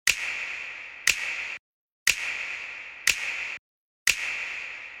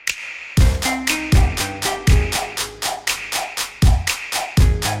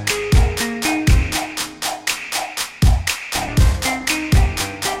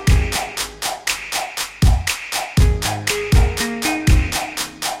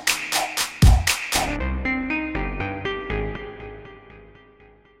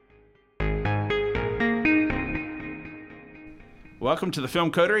Welcome to the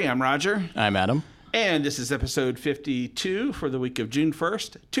Film Coterie. I'm Roger. I'm Adam. And this is episode 52 for the week of June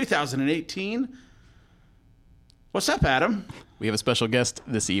 1st, 2018. What's up, Adam? We have a special guest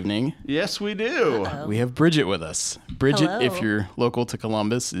this evening. Yes, we do. Uh-oh. We have Bridget with us. Bridget, Hello. if you're local to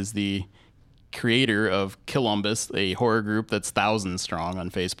Columbus, is the creator of Columbus, a horror group that's thousands strong on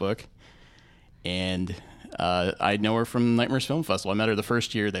Facebook. And I know her from Nightmares Film Festival. I met her the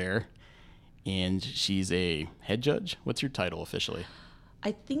first year there. And she's a head judge. What's your title officially?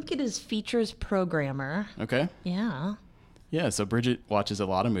 I think it is features programmer. Okay. Yeah. Yeah, so Bridget watches a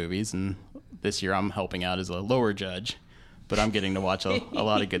lot of movies, and this year I'm helping out as a lower judge, but I'm getting to watch a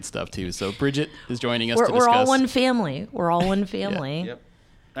lot of good stuff too. So Bridget is joining us to discuss. We're all one family. We're all one family. Yep.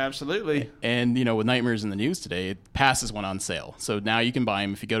 Absolutely. And, you know, with Nightmares in the news today, passes went on sale. So now you can buy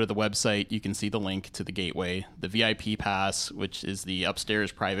them. If you go to the website, you can see the link to the gateway. The VIP pass, which is the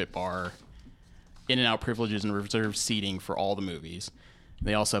upstairs private bar, in-and-out privileges and reserved seating for all the movies.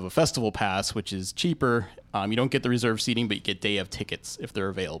 They also have a festival pass, which is cheaper. You don't get the reserved seating, but you get day of tickets if they're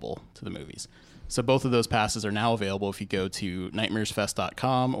available to the movies. So both of those passes are now available if you go to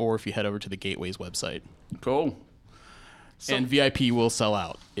nightmaresfest.com or if you head over to the Gateway's website. Cool. And VIP will sell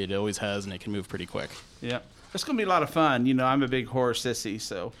out. It always has, and it can move pretty quick. Yep. It's going to be a lot of fun. You know, I'm a big horror sissy,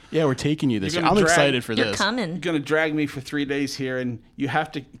 so. Yeah, we're taking you this year. You're I'm gonna excited for You're this. coming. You're going to drag me for 3 days here, and you have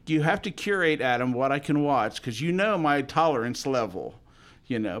to curate, Adam, what I can watch, because you know my tolerance level.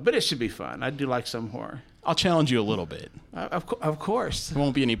 You know, but it should be fun. I do like some horror. I'll challenge you a little bit. Of course. There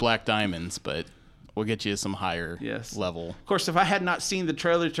won't be any black diamonds, but we'll get you some higher level. Of course, if I had not seen the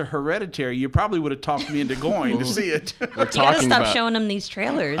trailer to Hereditary, you probably would have talked me into going to see it. We're You gotta talking stop about, showing them these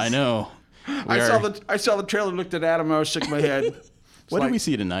trailers. I know. I saw the trailer, looked at Adam, I shook my head. What did we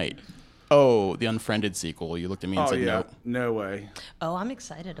see tonight? Oh, the Unfriended sequel. You looked at me and Oh, said, yeah. nope. No way. Oh, I'm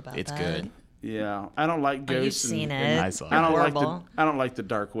excited about It's that. good. Yeah. I don't like Oh, you've ghosts. seen it. I saw it. I don't Horrible. like the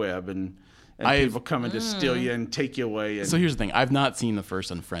dark web and people coming to steal you and take you away. And So here's the thing. I've not seen the first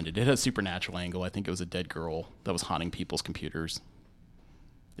Unfriended. It has a supernatural angle. I think it was a dead girl that was haunting people's computers.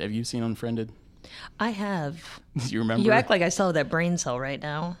 Have you seen Unfriended? I have. Do you remember? You act like I saw that brain cell right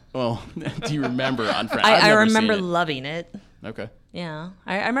now. Well, do you remember Unfriended? I remember loving it. Okay. Yeah.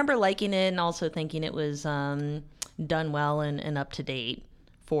 I remember liking it and also thinking it was done well and up to date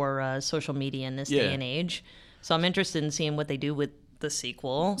for social media in this day and age. So I'm interested in seeing what they do with the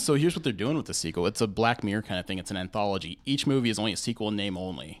sequel. So here's what they're doing with the sequel. It's a Black Mirror kind of thing. It's an anthology. Each movie is only a sequel in name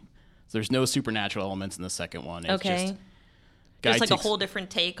only. So there's no supernatural elements in the second one. It's just There's like a whole different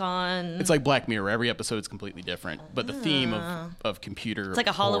take on... It's like Black Mirror. Every episode is completely different. But the theme of computer It's like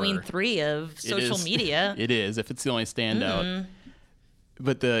a Halloween horror, 3 of social media. It is, if it's the only standout.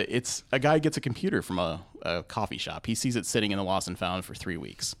 But it's a guy gets a computer from a coffee shop. He sees it sitting in the lost and found for 3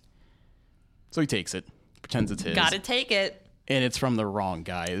 weeks. So he takes it, pretends it's his. Gotta take it. And it's from the wrong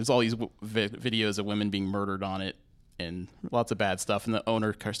guy. There's all these videos of women being murdered on it and lots of bad stuff. And the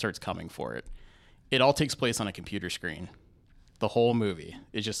owner starts coming for it. It all takes place on a computer screen. The whole movie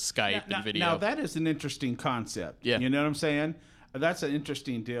is just Skype and video. Now, that is an interesting concept. Yeah. You know what I'm saying? That's an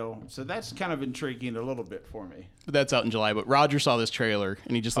interesting deal. So that's kind of intriguing a little bit for me. But that's out in July. But Roger saw this trailer,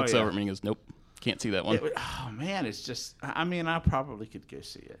 and he just looks over at me and goes, nope, can't see that one. Oh, man, it's just... I mean, I probably could go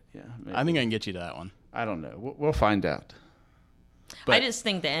see it. Yeah, maybe. I think I can get you to that one. I don't know. We'll find out. But I just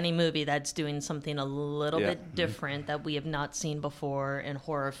think that any movie that's doing something a little bit different that we have not seen before in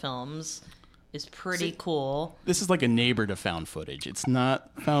horror films is pretty cool. This is like a neighbor to found footage. It's not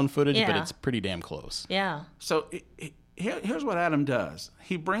found footage, but Yeah. it's pretty damn close. Yeah. So here's what Adam does.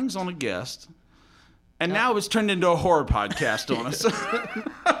 He brings on a guest, and now it's turned into a horror podcast on us.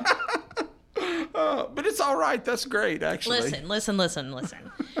 But it's all right. That's great, actually.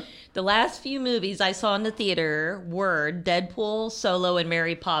 Listen. The last few movies I saw in the theater were Deadpool, Solo, and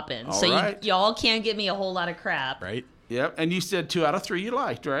Mary Poppins. All so right. y'all can't give me a whole lot of crap. Right? Yep. And you said 2 out of 3 you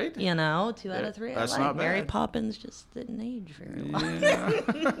liked, right? You know, 2 out of 3 That's I not like. Mary bad. Poppins just didn't age very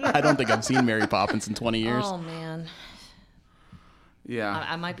well. I don't think I've seen Mary Poppins in 20 years. Oh, man. Yeah.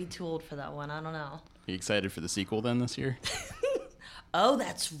 I might be too old for that one. I don't know. Are you excited for the sequel then this year? Oh,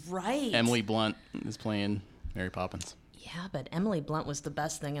 that's right. Emily Blunt is playing Mary Poppins. Yeah, but Emily Blunt was the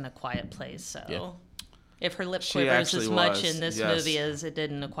best thing in A Quiet Place, so... Yeah. If her lip She quivers actually as much was, in this yes. movie as it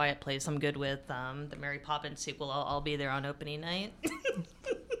did in A Quiet Place, I'm good with the Mary Poppins sequel. I'll be there on opening night.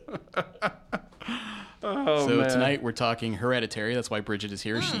 Oh, So man. tonight we're talking Hereditary. That's why Bridget is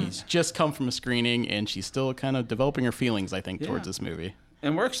here. She's just come from a screening, and she's still kind of developing her feelings, I think, towards this movie.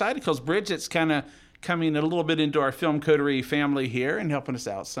 And we're excited because Bridget's kind of coming a little bit into our Film Coterie family here and helping us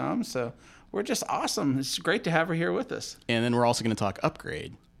out some. So we're just awesome. It's great to have her here with us. And then we're also going to talk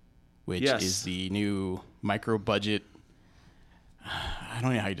Upgrade, which Yes. is the new micro-budget, I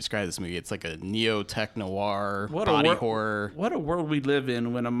don't know how you describe this movie. It's like a neo-tech noir body horror. What a world we live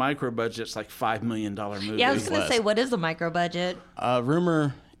in when a micro budget's like $5 million movie. Yeah, I was going to say, what is the micro budget?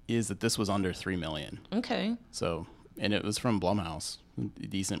 Rumor is that this was under $3 million. Okay. So, and it was from Blumhouse, a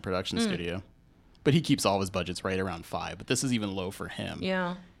decent production studio. But he keeps all of his budgets right around $5 million. But this is even low for him.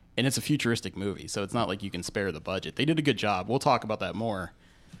 Yeah. And it's a futuristic movie, so it's not like you can spare the budget. They did a good job. We'll talk about that more.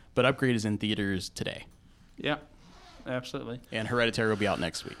 But Upgrade is in theaters today. Yeah. Absolutely. And Hereditary will be out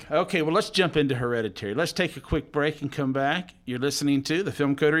next week. Okay, well, let's jump into Hereditary. Let's take a quick break and come back. You're listening to the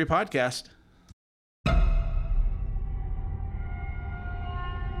Film Coterie podcast.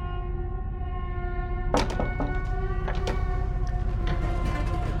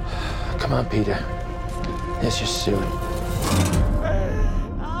 Come on, Peter. There's your suit.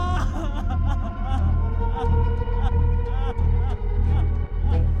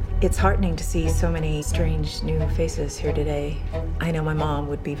 It's heartening to see so many strange new faces here today. I know my mom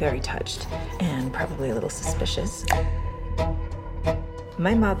would be very touched and probably a little suspicious.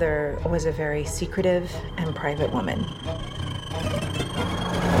 My mother was a very secretive and private woman.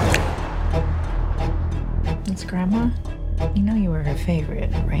 It's Grandma. You know you were her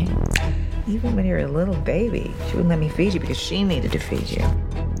favorite, right? Even when you were a little baby, she wouldn't let me feed you because she needed to feed you.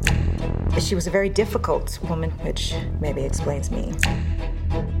 She was a very difficult woman, which maybe explains me.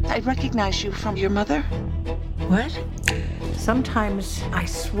 I recognize you from your mother. What? Sometimes I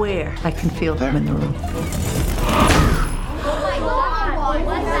swear I can feel them in the room. Oh my God,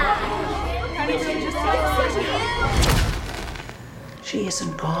 what's that? She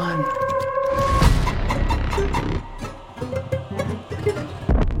isn't gone.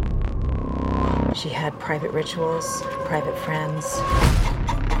 She had private rituals, private friends.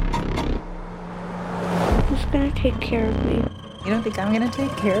 Who's gonna take care of me? You don't think I'm gonna take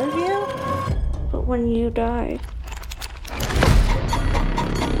care of you? But when you die,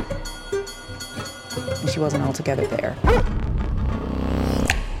 And she wasn't altogether there.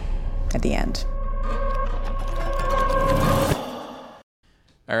 At the end.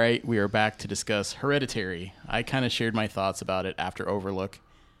 All right, we are back to discuss Hereditary. I kind of shared my thoughts about it after Overlook.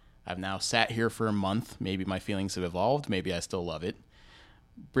 I've now sat here for a month. Maybe my feelings have evolved. Maybe I still love it.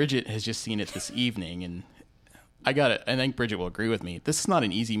 Bridget has just seen it this evening, and I think Bridget will agree with me. This is not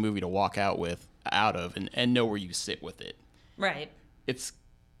an easy movie to walk out of and know where you sit with it. Right.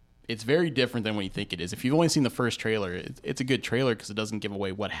 It's very different than what you think it is. If you've only seen the first trailer, it's a good trailer because it doesn't give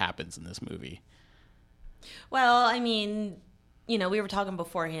away what happens in this movie. Well, I mean, we were talking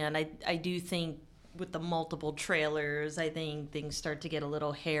beforehand. I do think with the multiple trailers, I think things start to get a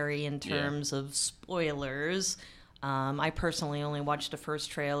little hairy in terms of spoilers. I personally only watched the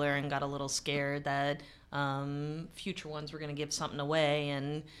first trailer and got a little scared that future ones were going to give something away,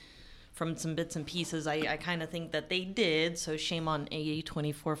 and from some bits and pieces I kind of think that they did, so shame on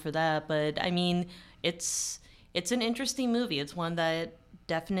A24 for that. But I mean, it's an interesting movie. It's one that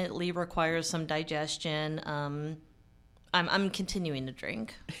definitely requires some digestion. I'm continuing to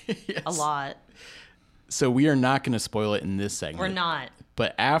drink a lot. So we are not going to spoil it in this segment. We're not.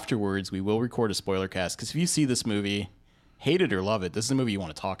 But afterwards, we will record a spoiler cast, because if you see this movie, hate it or love it, this is a movie you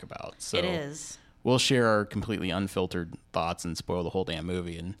want to talk about. So it is. We'll share our completely unfiltered thoughts and spoil the whole damn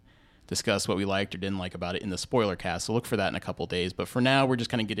movie and discuss what we liked or didn't like about it in the spoiler cast. So look for that in a couple days. But for now, we're just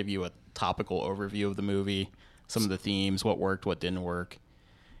going to give you a topical overview of the movie, some of the themes, what worked, what didn't work.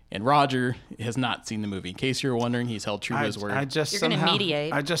 And Roger has not seen the movie. In case you're wondering, he's held true to his word. You're going to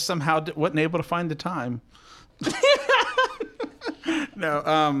mediate. I just somehow wasn't able to find the time.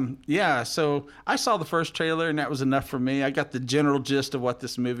 No, so I saw the first trailer, and that was enough for me. I got the general gist of what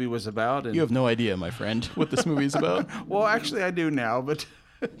this movie was about. And you have no idea, my friend, what this movie is about? Well, actually, I do now, but...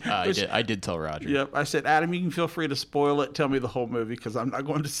 I did tell Roger. Yep, I said, Adam, you can feel free to spoil it. Tell me the whole movie, because I'm not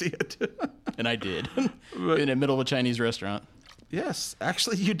going to see it. And I did. In the middle of a Chinese restaurant. Yes,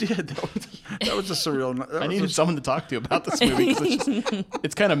 actually, you did. That was a surreal... I needed someone to talk to about this movie.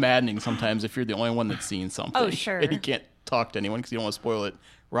 It's kind of maddening sometimes if you're the only one that's seen something. Oh, sure. And you can't talk to anyone because you don't want to spoil it.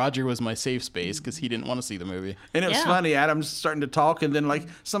 Roger was my safe space because he didn't want to see the movie. And it was funny. Adam's starting to talk, and then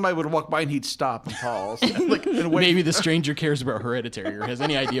somebody would walk by, and he'd stop and pause. and wait. Maybe the stranger cares about Hereditary or has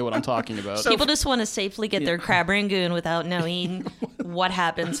any idea what I'm talking about. People just want to safely get their crab rangoon without knowing what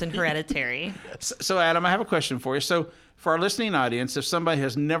happens in Hereditary. So, Adam, I have a question for you. So, for our listening audience, if somebody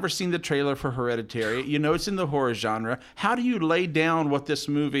has never seen the trailer for Hereditary, it's in the horror genre, how do you lay down what is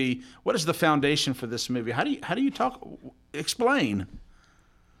the foundation for this movie? How do you explain?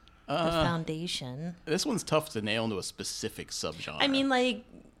 The foundation. This one's tough to nail into a specific subgenre. I mean, like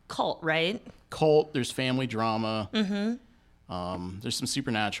cult, right? Cult, there's family drama. Mm-hmm. There's some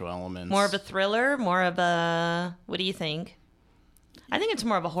supernatural elements. More of a thriller? More of a... What do you think? I think it's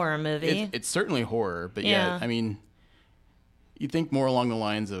more of a horror movie. It's certainly horror, but Yeah. I mean, you think more along the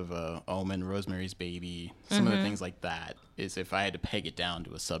lines of Omen, Rosemary's Baby, some of the things like that. Is if I had to peg it down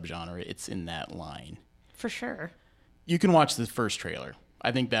to a subgenre, it's in that line. For sure. You can watch the first trailer.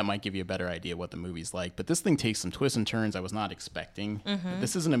 I think that might give you a better idea what the movie's like. But this thing takes some twists and turns I was not expecting.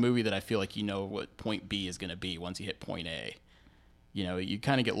 This isn't a movie that I feel like you know what point B is going to be once you hit point A. You know, you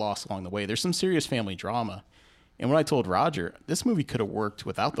kind of get lost along the way. There's some serious family drama. And what I told Roger, this movie could have worked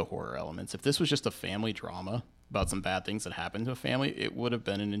without the horror elements. If this was just a family drama about some bad things that happened to a family, it would have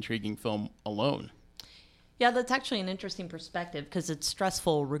been an intriguing film alone. Yeah, that's actually an interesting perspective because it's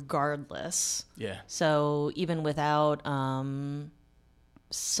stressful regardless. Yeah. So even without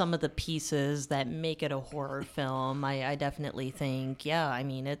some of the pieces that make it a horror film, I definitely think, I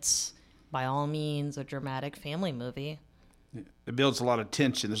mean, it's by all means a dramatic family movie. It builds a lot of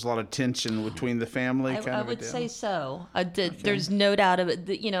tension. There's a lot of tension between the family. I would say so. There's no doubt of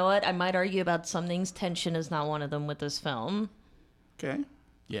it. You know what? I might argue about some things. Tension is not one of them with this film. Okay.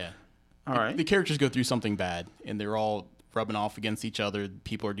 Yeah. All right. The characters go through something bad, and they're all rubbing off against each other.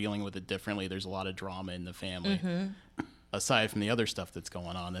 People are dealing with it differently. There's a lot of drama in the family. Aside from the other stuff that's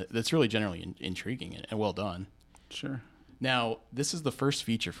going on, that's really generally intriguing and well done. Sure. Now, this is the first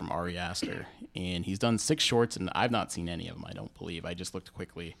feature from Ari Aster, and he's done 6 shorts, and I've not seen any of them, I don't believe. I just looked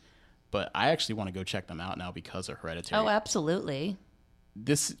quickly. But I actually want to go check them out now because of Hereditary. Oh, absolutely.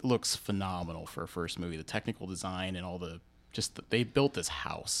 This looks phenomenal for a first movie. The technical design and they built this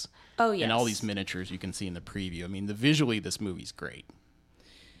house. Oh, yes. And all these miniatures you can see in the preview. I mean, visually, this movie's great.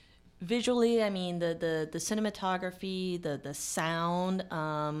 Visually, I mean, the cinematography, the sound,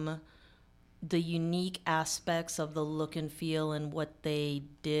 the unique aspects of the look and feel and what they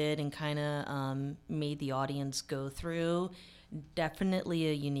did and kind of made the audience go through. Definitely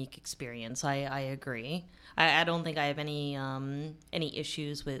a unique experience. I agree. I don't think I have any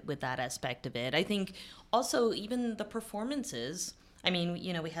issues with that aspect of it. I think also even the performances. I mean,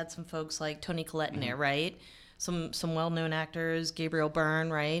 you know, we had some folks like Toni Collette in there, right? Some well-known actors, Gabriel Byrne,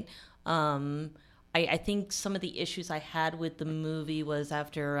 right? I think some of the issues I had with the movie was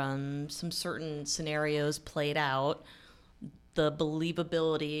after some certain scenarios played out, the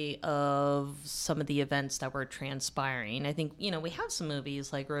believability of some of the events that were transpiring. I think, you know, we have some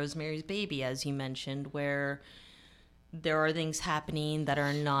movies like Rosemary's Baby, as you mentioned, where there are things happening that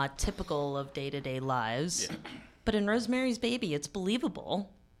are not typical of day-to-day lives. Yeah. But in Rosemary's Baby, it's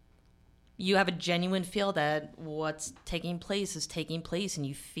believable. You have a genuine feel that what's taking place is taking place, and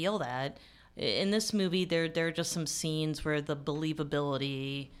you feel that. In this movie, there are just some scenes where the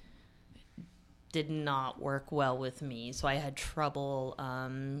believability did not work well with me, so I had trouble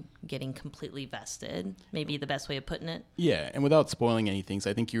getting completely vested. Maybe the best way of putting it. Yeah, and without spoiling anything,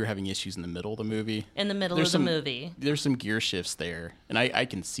 I think you were having issues in the middle of the movie. In the middle of the movie. There's some gear shifts there, and I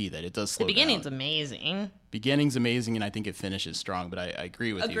can see that. It does slow down. The beginning's amazing. Beginning's amazing, and I think it finishes strong, but I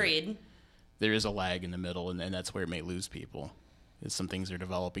agree with you. Agreed. There is a lag in the middle, and that's where it may lose people. Is some things are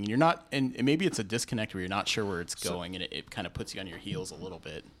developing, and you're not, and maybe it's a disconnect where you're not sure where it's going, and it kind of puts you on your heels a little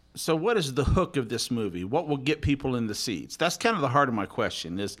bit. So what is the hook of this movie? What will get people in the seats? That's kind of the heart of my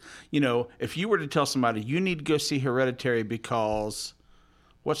question is, you know, if you were to tell somebody you need to go see Hereditary because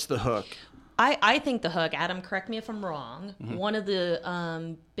what's the hook? I think the hook, Adam, correct me if I'm wrong, one of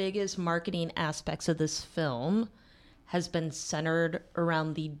the biggest marketing aspects of this film has been centered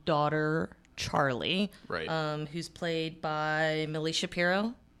around the daughter, Charlie, right? Who's played by Millie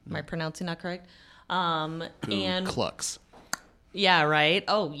Shapiro. Am I pronouncing that correct? And Clucks. Yeah, right.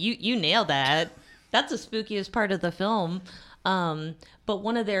 Oh, you nailed that. That's the spookiest part of the film. But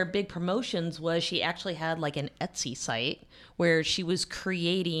one of their big promotions was she actually had like an Etsy site where she was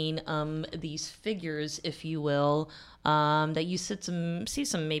creating these figures, if you will, that you see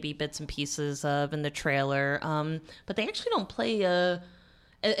some maybe bits and pieces of in the trailer. But they actually don't play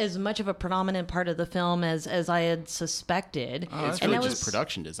as much of a predominant part of the film as I had suspected. It's really just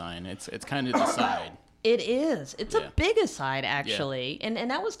production design. It's kind of the side. It is. It's a big aside, actually. Yeah. And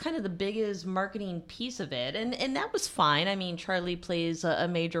that was kind of the biggest marketing piece of it. And that was fine. I mean, Charlie plays a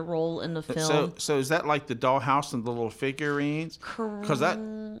major role in the film. So is that like the dollhouse and the little figurines? Correct.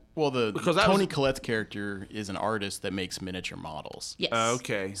 Toni Collette's character is an artist that makes miniature models. Yes.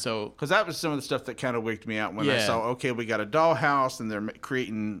 Okay. So, because that was some of the stuff that kind of wigged me out when I saw, okay, we got a dollhouse and they're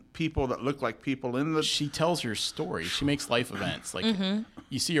creating people that look like people in the... She tells her story. She makes life events. Like,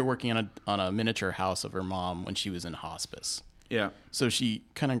 you see her working on a miniature house of her mom when she was in hospice. Yeah. So she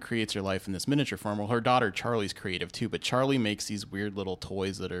kind of creates her life in this miniature form. Well, her daughter Charlie's creative too, but Charlie makes these weird little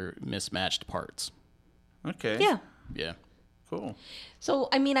toys that are mismatched parts. Okay. Yeah. Yeah. Cool. So,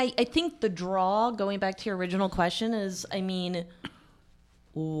 I mean, I think the draw, going back to your original question, is, I mean,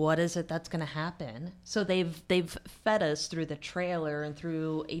 what is it that's going to happen? So they've fed us through the trailer and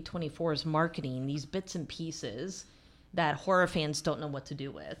through A24's marketing these bits and pieces that horror fans don't know what to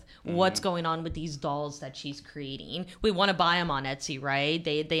do with. What's going on with these dolls that she's creating? We want to buy them on Etsy, right?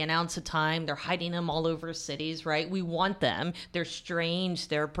 They announce a time. They're hiding them all over cities, right? We want them. They're strange.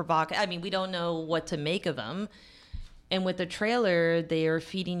 They're provocative. I mean, we don't know what to make of them. And with the trailer, they are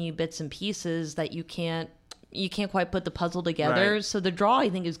feeding you bits and pieces that you can't quite put the puzzle together. Right. So the draw, I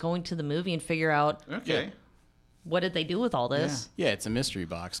think, is going to the movie and figure out, Okay. what did they do with all this? Yeah, it's a mystery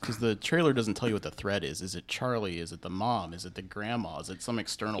box because the trailer doesn't tell you what the threat is. Is it Charlie? Is it the mom? Is it the grandma? Is it some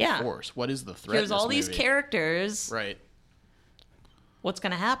external force? What is the threat? Here's in this all these movie? characters. Right. What's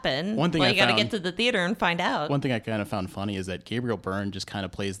going to happen? One thing you got to found- get to the theater and find out. One thing I kind of found funny is that Gabriel Byrne just kind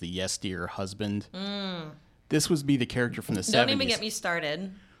of plays the yes dear husband. This would be the character from the 70s. Don't even get me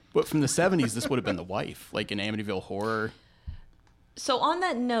started. But from the 70s, this would have been the wife, like in Amityville Horror. So on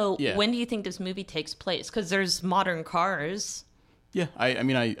that note, Yeah. when do you think this movie takes place? Because there's modern cars. Yeah, I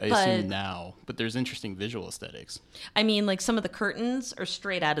mean, I assume now, but there's interesting visual aesthetics. I mean, like some of the curtains are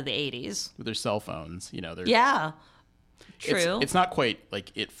straight out of the 80s. With their cell phones, you know, they're Yeah. True. It's not quite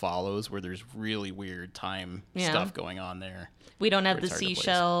like It Follows, where there's really weird time Yeah. stuff going on there. We don't have where the it's hard to place.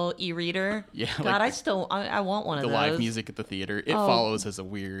 seashell e-reader. Yeah, God, like I want one of The those. live music at the theater. It Follows as a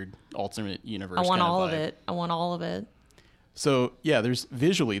weird alternate universe. I want kind all of vibe. it. I want all of it. So yeah, there's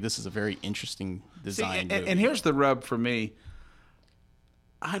visually this is a very interesting See, design. and here's the rub for me.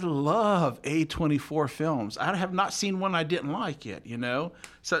 I love A24 films. I have not seen one I didn't like yet, you know?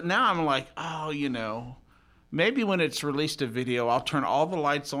 So now I'm like, oh, you know, maybe when it's released a video, I'll turn all the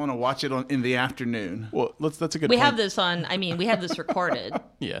lights on and watch it in the afternoon. Well, that's a good We point. have this on. I mean, we have this recorded.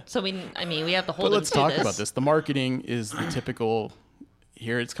 Yeah. So we have to hold. But let's them to talk about this. The marketing is the typical.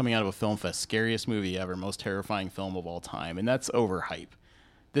 Here it's coming out of a film fest, scariest movie ever, most terrifying film of all time, and that's overhype.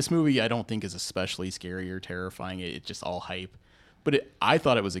 This movie I don't think is especially scary or terrifying. It's just all hype. But I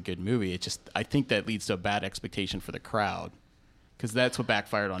thought it was a good movie. I think that leads to a bad expectation for the crowd, because that's what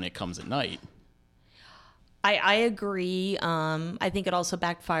backfired on It Comes at Night. I agree. I think it also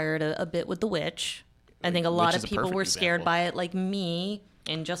backfired a bit with The Witch. I think a lot Witch of is a people perfect were scared example. by it, like me,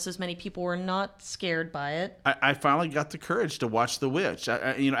 and just as many people were not scared by it. I finally got the courage to watch The Witch.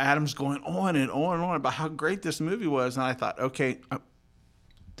 Adam's going on and on and on about how great this movie was, and I thought, okay,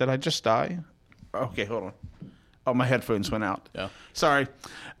 did I just die? Okay, hold on. Oh, my headphones went out. Yeah. Sorry.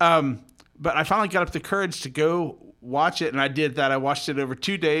 But I finally got up the courage to go watch it, and I did that. I watched it over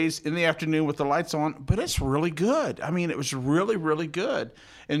 2 days in the afternoon with the lights on, but it's really good. I mean, it was really, really good.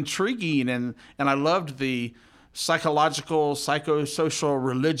 Intriguing, and I loved the psychological, psychosocial,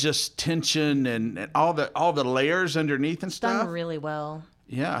 religious tension and all the layers underneath and stuff. Done really well.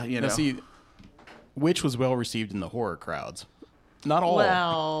 Yeah, you know. Now, see, Witch was well received in the horror crowds. Not all.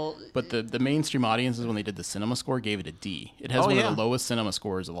 Well, But the mainstream audiences, when they did the cinema score, gave it a D. It has one of the lowest cinema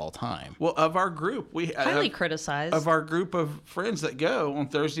scores of all time. Well, of our group, we highly criticized. of our group of friends that go on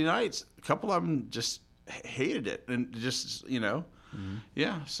Thursday nights, a couple of them just hated it and just,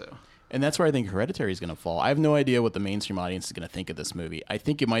 yeah, so. And that's where I think Hereditary is going to fall. I have no idea what the mainstream audience is going to think of this movie. I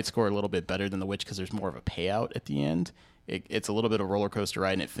think it might score a little bit better than The Witch because there's more of a payout at the end. It's a little bit of a roller coaster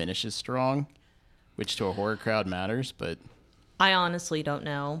ride and it finishes strong, which to a horror crowd matters, but... I honestly don't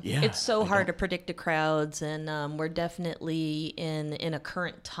know. Yeah, it's so hard to predict the crowds, and we're definitely in a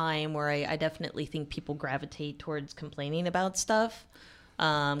current time where I definitely think people gravitate towards complaining about stuff,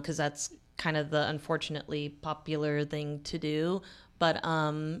 because that's kind of the unfortunately popular thing to do. But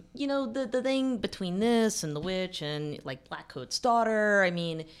the thing between this and The Witch and like Blackcoat's Daughter, I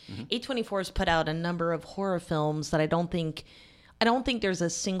mean, A24 has put out a number of horror films that I don't think there's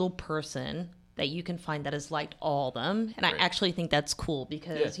a single person that you can find that has liked all of them. And I actually think that's cool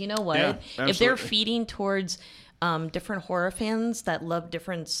because you know what? Yeah, if they're absolutely. feeding towards different horror fans that love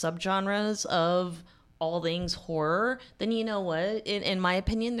different subgenres of all things horror, then you know what? In my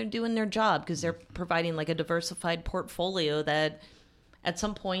opinion, they're doing their job because they're providing like a diversified portfolio that at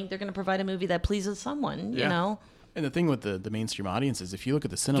some point they're going to provide a movie that pleases someone, you know? And the thing with the mainstream audience is if you look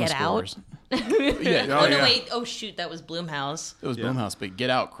at the cinema Get Out? scores... Wait. Oh, shoot. That was Blumhouse. It was Blumhouse, but Get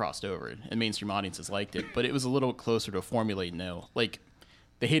Out crossed over it, and mainstream audiences liked it. But it was a little closer to a formulaic no. Like,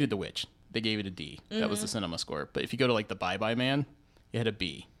 they hated The Witch. They gave it a D. That was the cinema score. But if you go to, like, The Bye-Bye Man, it had a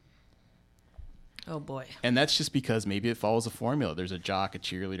B. Oh, boy. And that's just because maybe it follows a formula. There's a jock, a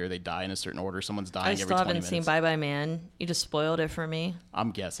cheerleader, they die in a certain order. Someone's dying I every still 20 haven't minutes. seen Bye Bye Man. You just spoiled it for me.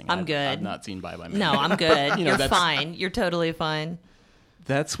 I'm guessing. I'm good. I've not seen Bye-Bye Man. No, I'm good. You know, You're that's- fine. You're totally fine.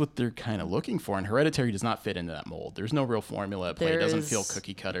 That's what they're kind of looking for. And Hereditary does not fit into that mold. There's no real formula at play. It doesn't feel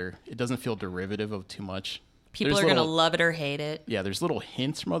cookie cutter. It doesn't feel derivative of too much. People are going to love it or hate it. Yeah, there's little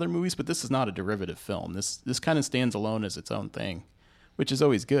hints from other movies, but this is not a derivative film. This kind of stands alone as its own thing, which is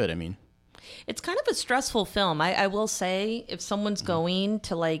always good. I mean, it's kind of a stressful film. I will say, if someone's going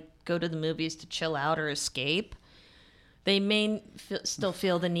to like go to the movies to chill out or escape, they may still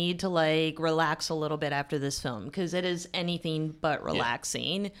feel the need to like relax a little bit after this film, because it is anything but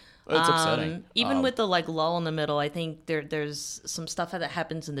relaxing. Yeah. It's upsetting. Even with the like lull in the middle, I think there's some stuff that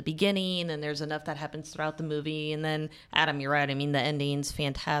happens in the beginning, and there's enough that happens throughout the movie. And then, Adam, you're right. I mean, the ending's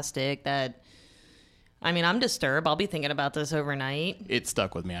fantastic. I'm disturbed. I'll be thinking about this overnight. It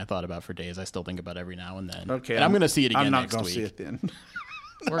stuck with me. I thought about it for days. I still think about it every now and then. Okay, and I'm going to see it again next week. I'm not going to see it then.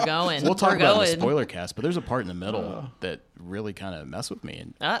 We're going. We'll talk about it in the spoiler cast, but there's a part in the middle that really kind of messed with me.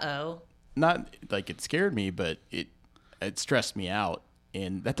 And not like it scared me, but it stressed me out.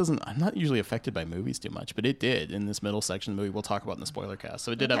 And that doesn't, I'm not usually affected by movies too much, but it did in this middle section of the movie. We'll talk about in the spoiler cast.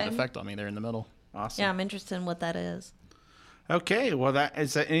 So it did have an effect on me there in the middle. Awesome. Yeah, I'm interested in what that is. Okay, well,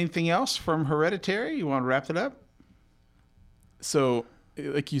 is that anything else from Hereditary? You want to wrap it up? So,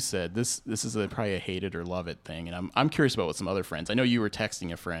 like you said, this is probably a hate it or love it thing, and I'm curious about what some other friends. I know you were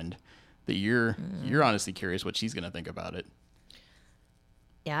texting a friend that you're honestly curious what she's going to think about it.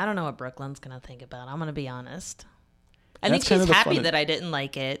 Yeah, I don't know what Brooklyn's going to think about it. I'm going to be honest. I think she's happy that I didn't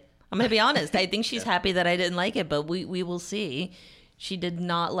like it. I'm going to be honest. I think she's happy that I didn't like it, but we will see. She did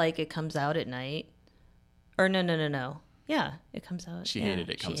not like It Comes Out at Night. Or no. Yeah, It Comes Out. She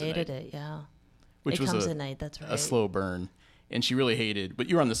hated It Comes at Night. She hated it, yeah. Which It Comes at Night, that's right. A slow burn. And she really hated, but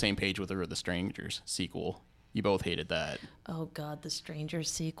you were on the same page with her with The Strangers sequel. You both hated that. Oh, God, The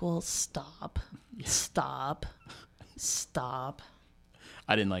Strangers sequel? Stop. Yeah. Stop.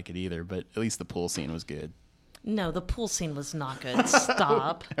 I didn't like it either, but at least the pool scene was good. No, the pool scene was not good.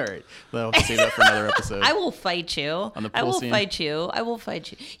 Stop. All right. Well, I'll have to save that for another episode. I will fight you. On the pool scene? I will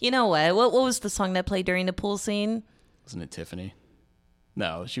fight you. You know what? What was the song that played during the pool scene? Wasn't it Tiffany?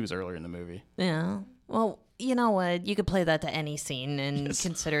 No, she was earlier in the movie. Yeah. Well, you know what? You could play that to any scene and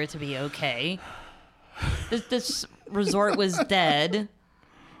consider it to be okay. This resort was dead,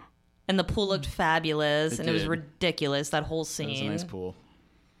 and the pool looked fabulous, and it was ridiculous, that whole scene. It was a nice pool.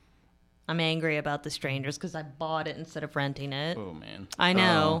 I'm angry about The Strangers because I bought it instead of renting it. Oh, man. I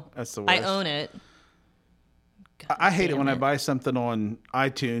know. That's the worst. I own it. I hate it when I buy something on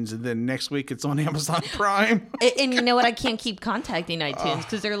iTunes and then next week it's on Amazon Prime. And you know what? I can't keep contacting iTunes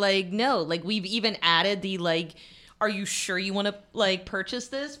because they're like, no. Like, we've even added the, like, are you sure you want to, like, purchase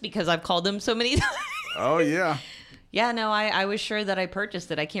this? Because I've called them so many times. Oh, yeah. Yeah, no, I was sure that I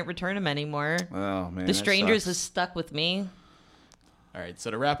purchased it. I can't return them anymore. Oh, man. The Strangers is stuck with me. All right,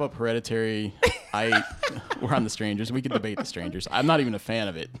 so to wrap up Hereditary, we're on The Strangers. We could debate The Strangers. I'm not even a fan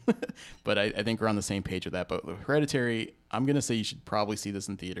of it, but I think we're on the same page with that. But Hereditary, I'm going to say you should probably see this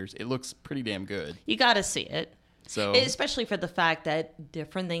in theaters. It looks pretty damn good. You got to see it. So, especially for the fact that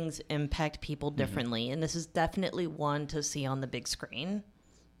different things impact people differently, and this is definitely one to see on the big screen.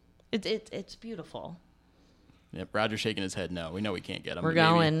 It's beautiful. Yep, Roger's shaking his head no. We know we can't get him. We're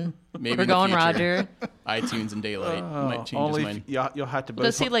going. Maybe we're going, Roger. iTunes and Daylight might change his mind. You'll have to both. Go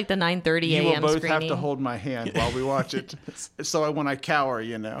see like the 9:30 a.m. screening. You will both have to hold my hand while we watch it. So when I cower,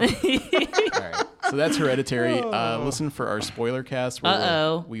 you know. All right. So that's Hereditary. Listen for our spoiler cast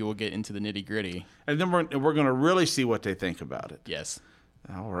where we will get into the nitty gritty. And then we're going to really see what they think about it. Yes.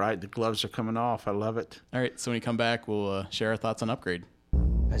 All right. The gloves are coming off. I love it. All right. So when we come back, we'll share our thoughts on Upgrade.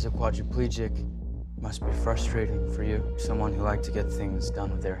 As a quadriplegic, must be frustrating for you, someone who liked to get things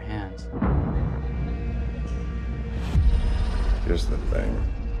done with their hands. Here's the thing.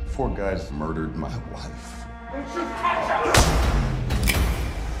 4 guys murdered my wife.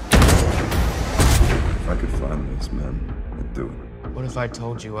 If I could find these men, I'd do it. What if I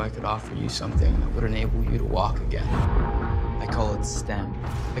told you I could offer you something that would enable you to walk again? I call it STEM,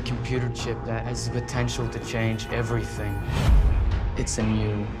 a computer chip that has the potential to change everything. It's a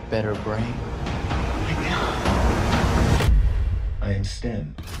new, better brain. I am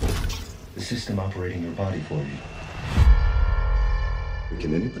STEM, the system operating your body for you.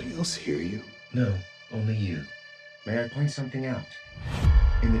 Can anybody else hear you? No, only you. May I point something out?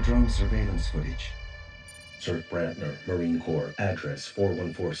 In the drone surveillance footage, Sir Brantner, Marine Corps, address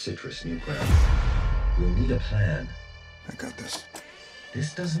 414 Citrus, Newground. We'll need a plan. I got this.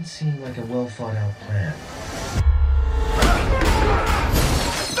 This doesn't seem like a well-thought-out plan.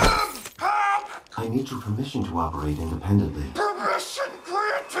 I need your permission to operate independently. Permission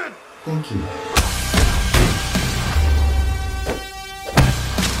granted! Thank you.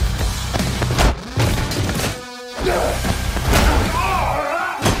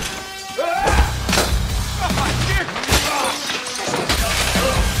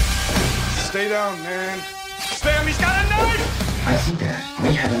 Stay down, man. them! He's got a knife! I see that.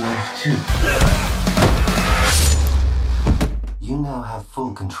 We have a knife too. You now have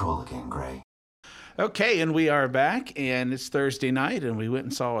full control again, Gray. Okay, and we are back, and it's Thursday night, and we went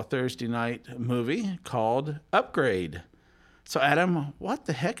and saw a Thursday night movie called Upgrade. So, Adam, what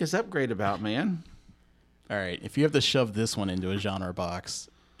the heck is Upgrade about, man? All right, if you have to shove this one into a genre box,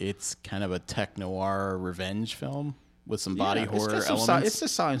 it's kind of a tech noir revenge film with some body horror elements. It's a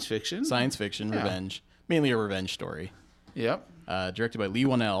science fiction. Science fiction, revenge. Mainly a revenge story. Yep. Directed by Lee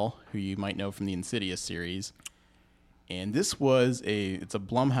Whannell, who you might know from the Insidious series. And this was it's a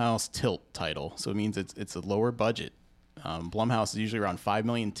Blumhouse Tilt title, so it means it's a lower budget. Blumhouse is usually around $5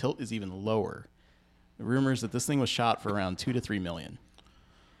 million. Tilt is even lower. The rumors that this thing was shot for around $2 to $3 million.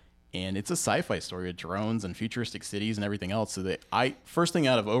 And it's a sci-fi story with drones and futuristic cities and everything else. So first thing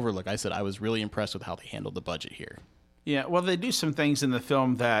out of Overlook, I said I was really impressed with how they handled the budget here. Yeah, well, they do some things in the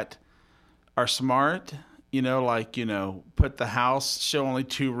film that are smart. Like, put the house, show only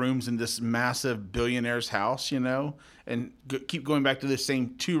 2 rooms in this massive billionaire's house, and keep going back to the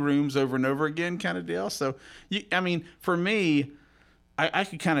same 2 rooms over and over again kind of deal. So, for me, I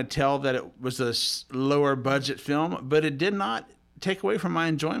could kind of tell that it was a lower budget film, but it did not take away from my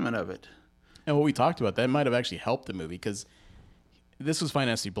enjoyment of it. And what we talked about, that might have actually helped the movie, because this was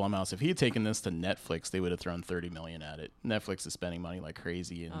financed through Blumhouse. If he had taken this to Netflix, they would have thrown $30 million at it. Netflix is spending money like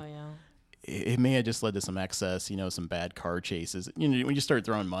crazy. And it may have just led to some excess, some bad car chases. When you start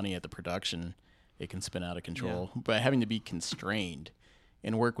throwing money at the production, it can spin out of control. Yeah. But having to be constrained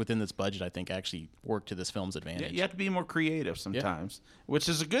and work within this budget, I think, actually worked to this film's advantage. Yeah, you have to be more creative sometimes, which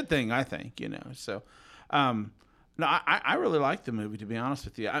is a good thing, I think, So, no, I really like the movie, to be honest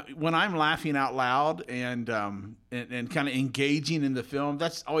with you. When I'm laughing out loud and kind of engaging in the film,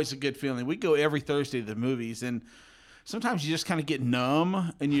 that's always a good feeling. We go every Thursday to the movies, and sometimes you just kind of get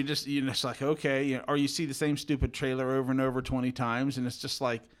numb, and you're just like, okay, or you see the same stupid trailer over and over 20 times, and it's just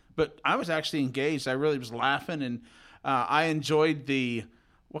like. But I was actually engaged. I really was laughing, and I enjoyed the.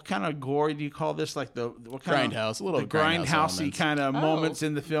 What kind of gore do you call this? Like what kind grindhouse, of a little grindhousey kind of moments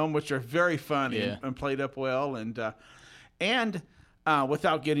in the film, which are very funny and played up well, and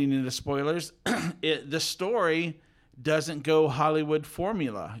without getting into spoilers, the story doesn't go Hollywood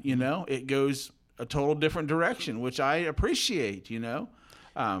formula. It goes a total different direction, which I appreciate. And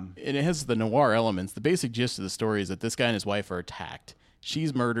it has the noir elements. The basic gist of the story is that this guy and his wife are attacked.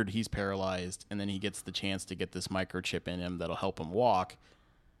 She's murdered, he's paralyzed, and then he gets the chance to get this microchip in him that'll help him walk.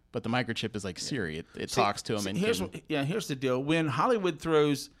 But the microchip is like Siri. It talks to him. And here's the deal. When Hollywood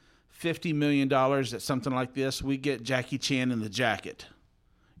throws $50 million at something like this, we get Jackie Chan in the jacket.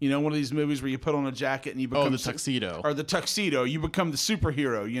 One of these movies where you put on a jacket and you become the tuxedo. Or the tuxedo. You become the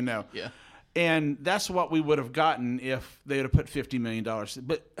superhero, Yeah. And that's what we would have gotten if they would have put $50 million.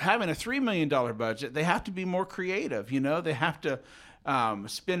 But having a $3 million budget, they have to be more creative. They have to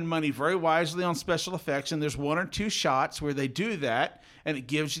spend money very wisely on special effects. And there's 1 or 2 shots where they do that, and it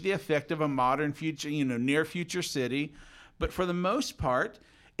gives you the effect of a modern future, near future city. But for the most part,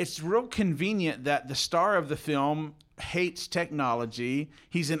 it's real convenient that the star of the film hates technology.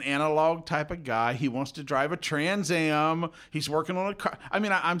 He's an analog type of guy. He wants to drive a Trans Am. He's working on a car.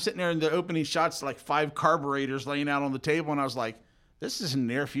 I'm sitting there in the opening shots, like 5 carburetors laying out on the table, and I was like, this is a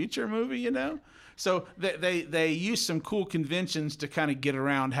near future movie, So they use some cool conventions to kind of get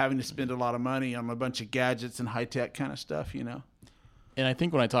around having to spend a lot of money on a bunch of gadgets and high tech kind of stuff, And I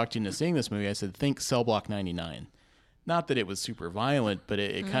think when I talked to you into seeing this movie, I said, think Cell Block 99. Not that it was super violent, but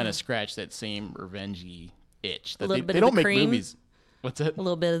it kind of scratched that same revenge-y itch. That a little bit they of don't the make cream. movies. What's that? A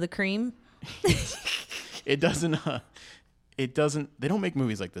little bit of the cream. It doesn't. They don't make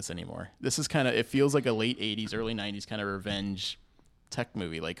movies like this anymore. This is kind of. It feels like a late '80s, early '90s kind of revenge tech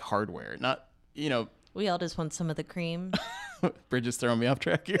movie, like Hardware. Not. We all just want some of the cream. Bridget's throwing me off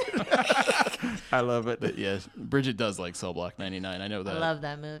track here. I love it. But yes, Bridget does like Cell Block 99. I know that. I love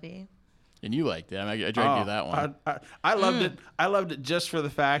that movie. And you liked it. I dragged you that one. I loved it. I loved it just for the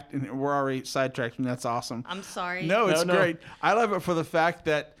fact, and we're already sidetracked, and that's awesome. I'm sorry. No, it's great. I love it for the fact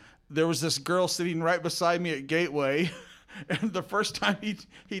that there was this girl sitting right beside me at Gateway, and the first time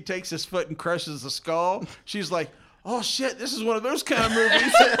he takes his foot and crushes the skull, she's like, oh shit, this is one of those kind of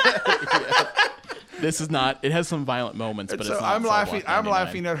movies. This is not. It has some violent moments, but so it's not. I'm laughing. I'm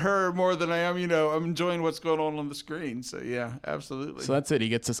laughing at her more than I am. I'm enjoying what's going on the screen. So yeah, absolutely. So that's it. He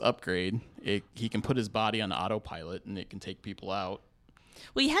gets this upgrade. He can put his body on autopilot, and it can take people out.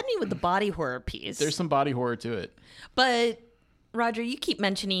 Well, you had me with the body horror piece. There's some body horror to it. But Roger, you keep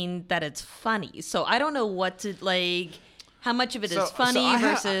mentioning that it's funny, so I don't know what to like. How much of it is funny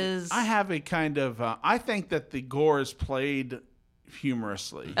versus? I have a kind of. I think that the gore is played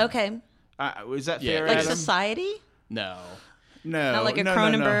humorously. Okay. Is that Yeah, fair, Like Adam? Society? No. No. Not like a no,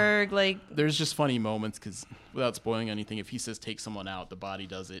 Cronenberg, like... There's just funny moments because without spoiling anything, if he says take someone out, the body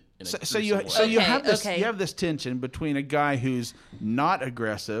does it in a So you gruesome way. have this okay. you have this tension between a guy who's not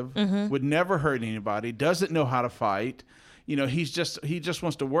aggressive, would never hurt anybody, doesn't know how to fight. You know, he just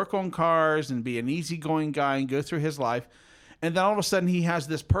wants to work on cars and be an easygoing guy and go through his life. And then all of a sudden he has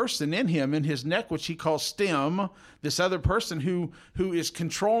this person in his neck, which he calls STEM, this other person who is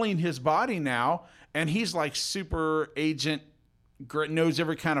controlling his body now, and he's like super agent, knows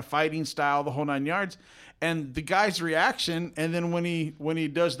every kind of fighting style, the whole 9 yards. And the guy's reaction, and then when he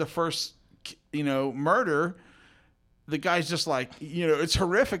does the first, murder, the guy's just like, it's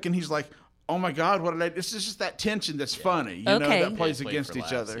horrific, and he's like, oh my God, what did I? This is just that tension that's funny, that plays against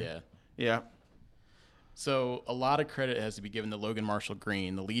each other. Yeah. So a lot of credit has to be given to Logan Marshall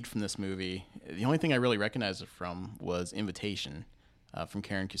Green, the lead from this movie. The only thing I really recognized it from was Invitation from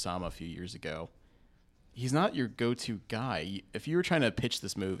Karen Kusama a few years ago. He's not your go-to guy. If you were trying to pitch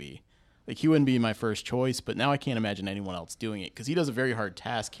this movie, like, he wouldn't be my first choice, but now I can't imagine anyone else doing it because he does a very hard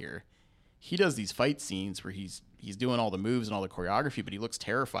task here. He does these fight scenes where he's doing all the moves and all the choreography, but he looks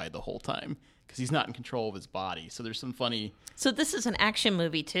terrified the whole time because he's not in control of his body. So there's some funny... So this is an action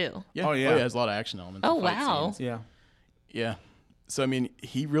movie, too? Yeah. Oh, yeah. There's a lot of action elements. Oh, and fight wow. scenes. Yeah. Yeah. So, I mean,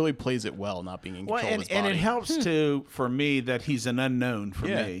 he really plays it well, not being in control of his body. And it helps, too, for me, that he's an unknown for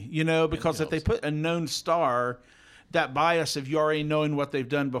me. Because if they put a known star, that bias of you already knowing what they've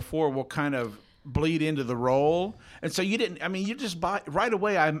done before will kind of bleed into the role. And so you just buy... Right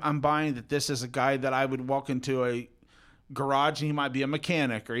away, I'm buying that this is a guy that I would walk into a garage and he might be a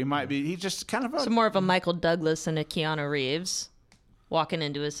mechanic, or he's just kind of a... So more of a Michael Douglas and a Keanu Reeves walking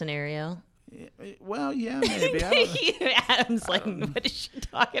into a scenario. Well, yeah, maybe. Adam's like, what is she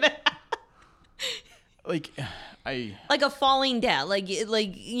talking about? Like a falling down, like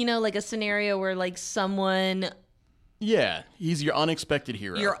a scenario where like someone. Yeah, he's your unexpected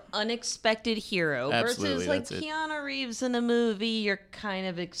hero. Your unexpected hero. Absolutely, versus like that's it. Keanu Reeves in a movie, you're kind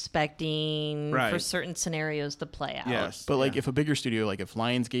of expecting Right. for certain scenarios to play out. Yes. But like if a bigger studio, like if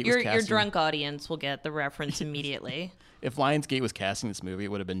Lionsgate was Your casting... drunk audience will get the reference immediately. If Lionsgate was casting this movie,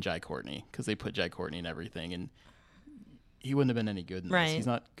 it would have been Jai Courtney because they put Jai Courtney in everything, and he wouldn't have been any good in Right. this. He's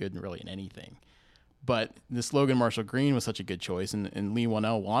not good really in anything. But this Logan Marshall Green was such a good choice, and Lee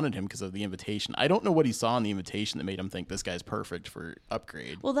Whannell wanted him because of The Invitation. I don't know what he saw in The Invitation that made him think this guy's perfect for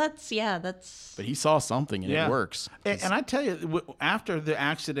Upgrade. Well, that's. But he saw something, and it works. And I tell you, after the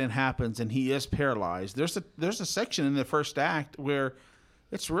accident happens and he is paralyzed, there's a section in the first act where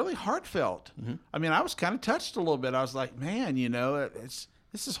it's really heartfelt. Mm-hmm. I mean, I was kind of touched a little bit. I was like, man,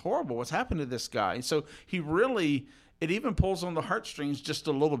 this is horrible. What's happened to this guy? And so he really, it even pulls on the heartstrings just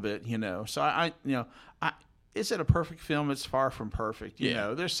a little bit, So I is it a perfect film? It's far from perfect. You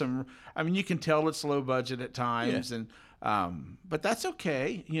know, there's some, I mean, you can tell it's low budget at times, and but that's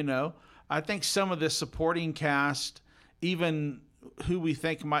okay. I think some of the supporting cast, even who we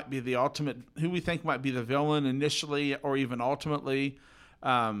think might be the villain initially, or even ultimately,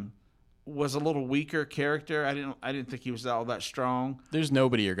 was a little weaker character. I didn't think he was all that strong. There's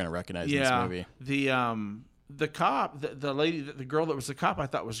nobody you're going to recognize in this movie. The cop, the lady, the girl that was the cop, I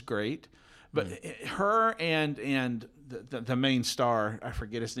thought was great, but her and the main star, I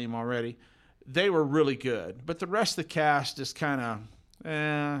forget his name already, they were really good. But the rest of the cast is kind of,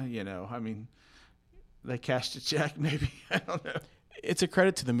 I mean, they cashed a check, maybe. I don't know. It's a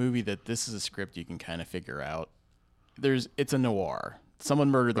credit to the movie that this is a script you can kind of figure out. It's a noir.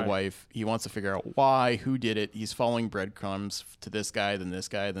 Someone murdered the wife. He wants to figure out why, who did it. He's following breadcrumbs to this guy, then this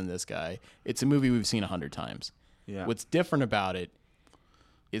guy, then this guy. It's a movie we've seen 100 times. Yeah. What's different about it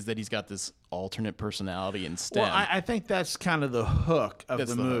is that he's got this alternate personality in STEM. Well, I think that's kind of the hook of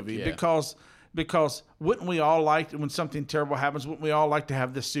the movie, hook, because wouldn't we all like, when something terrible happens, wouldn't we all like to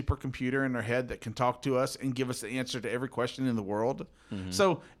have this supercomputer in our head that can talk to us and give us the answer to every question in the world? Mm-hmm.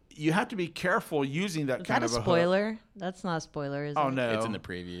 So you have to be careful using that kind of a spoiler? Hook. That's not a spoiler, is it? Oh no, it's in the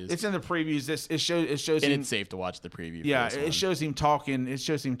previews. It's in the previews. It shows and him, it's safe to watch the preview. Yeah, for this one. shows him talking. It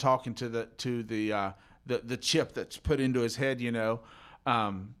shows him talking to the chip that's put into his head.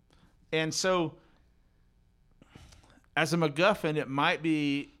 And so as a MacGuffin, it might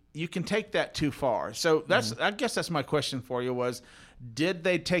be, you can take that too far. So that's I guess that's my question for you was, did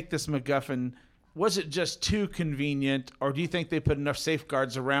they take this MacGuffin? Was it just too convenient, or do you think they put enough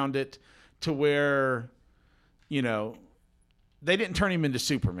safeguards around it to where, they didn't turn him into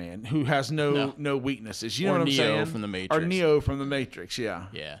Superman, who has no weaknesses? You know what I'm saying? Neo from the Matrix. Or Neo from the Matrix, yeah.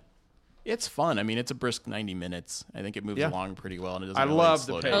 Yeah. It's fun. I mean, it's a brisk 90 minutes. I think it moves along pretty well, and it doesn't I really love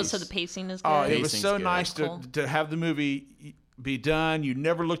slow the down. pace. Oh, so the pacing is good? Oh, it was Pacing's so good. nice Cool. to have the movie be done. You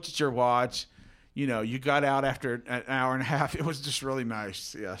never looked at your watch. You got out after an hour and a half. It was just really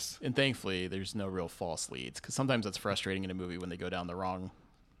nice. Yes. And thankfully, there's no real false leads, because sometimes that's frustrating in a movie when they go down the wrong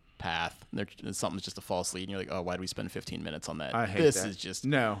path. Something's just a false lead, and you're like, oh, why did we spend 15 minutes on that? I hate this that. is just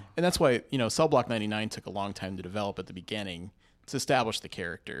no. And that's why Cell Block 99 took a long time to develop at the beginning to establish the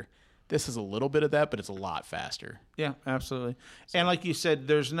character. This is a little bit of that, but it's a lot faster. Yeah, absolutely. So, and like you said,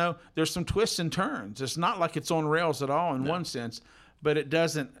 there's some twists and turns. It's not like it's on rails at all in one sense, but it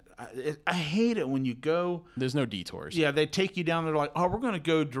doesn't. I hate it when you go. There's no detours. Yeah, they take you down. They're like, oh, we're going to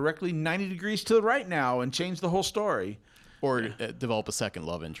go directly 90 degrees to the right now and change the whole story. Or develop a second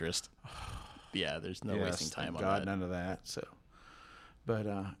love interest. Yeah, there's no wasting time on that. None of that. So, but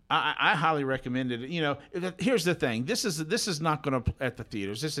I highly recommend it. Here's the thing: this is not going to at the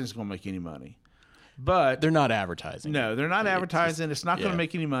theaters. This isn't going to make any money. But they're not advertising. No, they're not advertising. It's not going to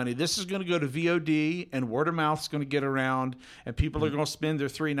make any money. This is going to go to VOD, and word of mouth is going to get around, and people are going to spend their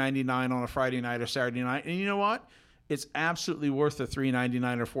 $3.99 on a Friday night or Saturday night. And you know what? It's absolutely worth the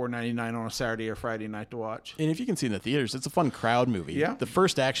 $3.99 or $4.99 on a Saturday or Friday night to watch. And if you can see in the theaters, it's a fun crowd movie. Yeah. The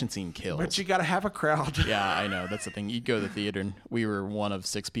first action scene kills. But you got to have a crowd. Yeah, I know. That's the thing. You go to the theater, and we were one of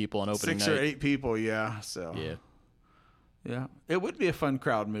 6 people on opening night. 6 or 8 people, yeah. So yeah, it would be a fun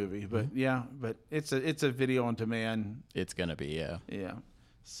crowd movie, but but it's a video on demand. It's gonna be, yeah.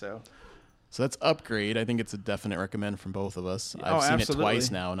 So that's Upgrade. I think it's a definite recommend from both of us. I've seen it twice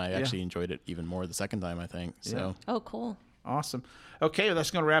now, and I actually enjoyed it even more the second time, I think. So oh, cool, awesome. Okay, well,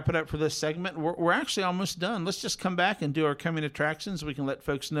 that's going to wrap it up for this segment. We're actually almost done. Let's just come back and do our coming attractions. We can let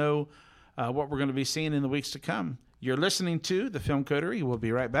folks know what we're going to be seeing in the weeks to come. You're listening to the Film Coterie. We'll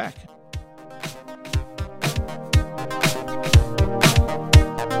be right back.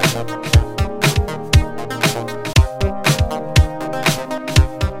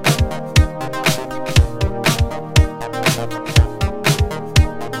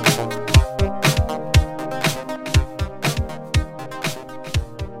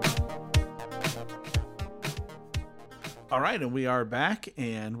 And we are back,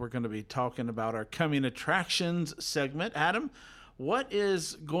 and we're going to be talking about our coming attractions segment. Adam, what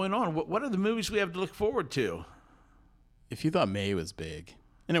is going on? What are the movies we have to look forward to? If you thought May was big,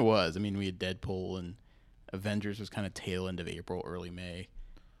 and it was. I mean, we had Deadpool, and Avengers was kind of tail end of April, early May.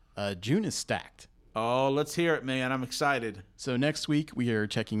 June is stacked. Oh, let's hear it, man. I'm excited. So next week, we are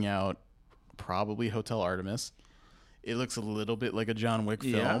checking out probably Hotel Artemis. It looks a little bit like a John Wick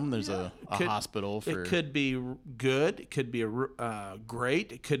film. There's a hospital for... It could be good. It could be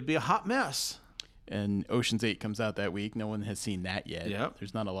great. It could be a hot mess. And Ocean's 8 comes out that week. No one has seen that yet. Yep.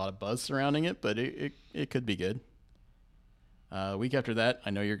 There's not a lot of buzz surrounding it, but it could be good. Week after that,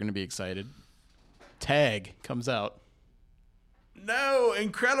 I know you're going to be excited. Tag comes out. No,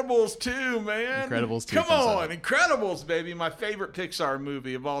 Incredibles 2, man. Incredibles 2 Come comes on, out. Incredibles, baby. My favorite Pixar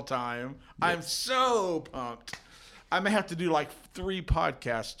movie of all time. Yep. I'm so pumped. I may have to do like 3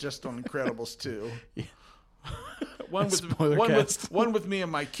 podcasts just on Incredibles 2. Yeah. One with me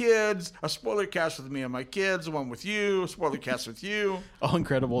and my kids, a spoiler cast with me and my kids, one with you, a spoiler cast with you. All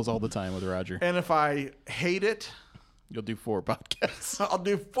Incredibles all the time with Roger. And if I hate it, you'll do 4 podcasts. I'll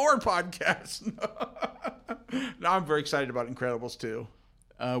do 4 podcasts. No, I'm very excited about Incredibles 2.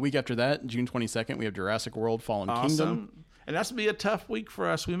 Week after that, June 22nd, we have Jurassic World Fallen Kingdom. And that's going to be a tough week for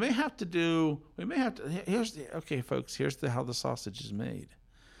us. Okay, folks, here's how the sausage is made.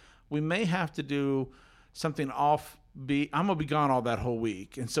 We may have to do something offbeat. I'm going to be gone all that whole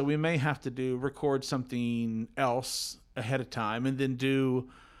week. And so we may have to record something else ahead of time and then do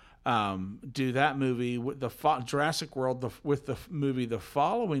that movie with Jurassic World with the movie the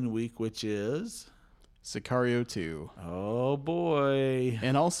following week, which is Sicario 2. Oh, boy.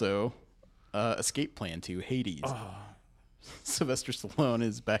 And also Escape Plan 2, Hades. Oh. Sylvester Stallone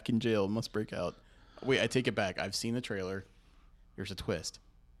is back in jail, must break out. Wait, I take it back. I've seen the trailer. There's a twist.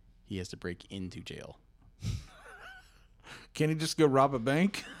 He has to break into jail. Can he just go rob a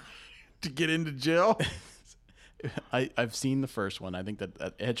bank to get into jail? I've seen the first one. I think that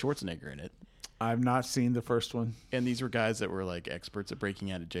it had Schwarzenegger in it. I've not seen the first one. And these were guys that were like experts at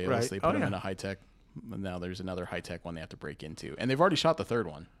breaking out of jail. Right. So they put them in a high-tech. Now there's another high-tech one they have to break into. And they've already shot the third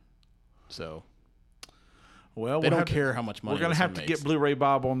one. So... Well, they don't care how much money. We're going to have to get Blu-ray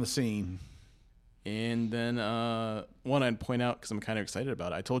Bob on the scene. And then one I'd point out because I'm kind of excited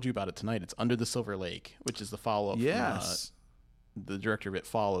about it. I told you about it tonight. It's Under the Silver Lake, which is the follow-up. Yes. From, the director of it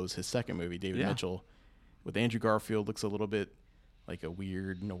follows his second movie, David Mitchell, with Andrew Garfield. Looks a little bit like a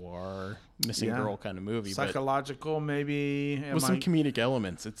weird noir missing girl kind of movie. Psychological, maybe. With some comedic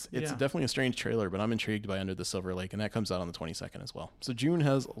elements. It's definitely a strange trailer, but I'm intrigued by Under the Silver Lake, and that comes out on the 22nd as well. So June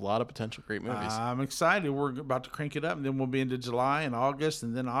has a lot of potential great movies. I'm excited. We're about to crank it up, and then we'll be into July and August,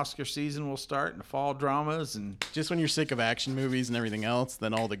 and then Oscar season will start, and the fall dramas. And just when you're sick of action movies and everything else,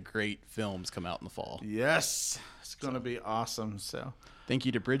 then all the great films come out in the fall. Yes. It's going to be awesome. So thank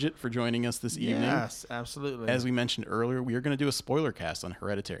you to Bridget for joining us this evening. Yes, absolutely. As we mentioned earlier, we are going to do a spoiler cast on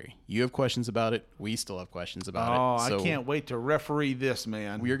Hereditary. You have questions about it. We still have questions about it. Oh, I can't wait to referee this,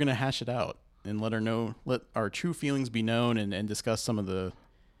 man. We are going to hash it out and let our true feelings be known and discuss some of the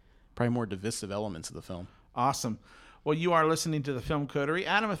probably more divisive elements of the film. Awesome. Well, you are listening to the Film Coterie.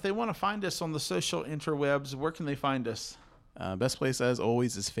 Adam, if they want to find us on the social interwebs, where can they find us? Best place, as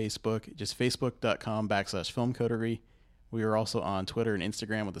always, is Facebook. Just facebook.com/Film Coterie. We are also on Twitter and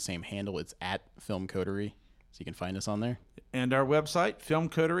Instagram with the same handle. It's @Film Coterie. So you can find us on there. And our website,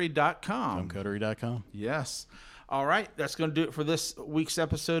 filmcoterie.com. Filmcoterie.com. Yes. All right. That's going to do it for this week's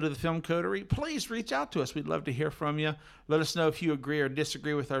episode of the Film Coterie. Please reach out to us. We'd love to hear from you. Let us know if you agree or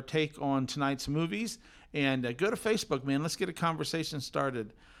disagree with our take on tonight's movies. And go to Facebook, man. Let's get a conversation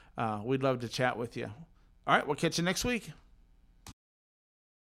started. We'd love to chat with you. All right. We'll catch you next week.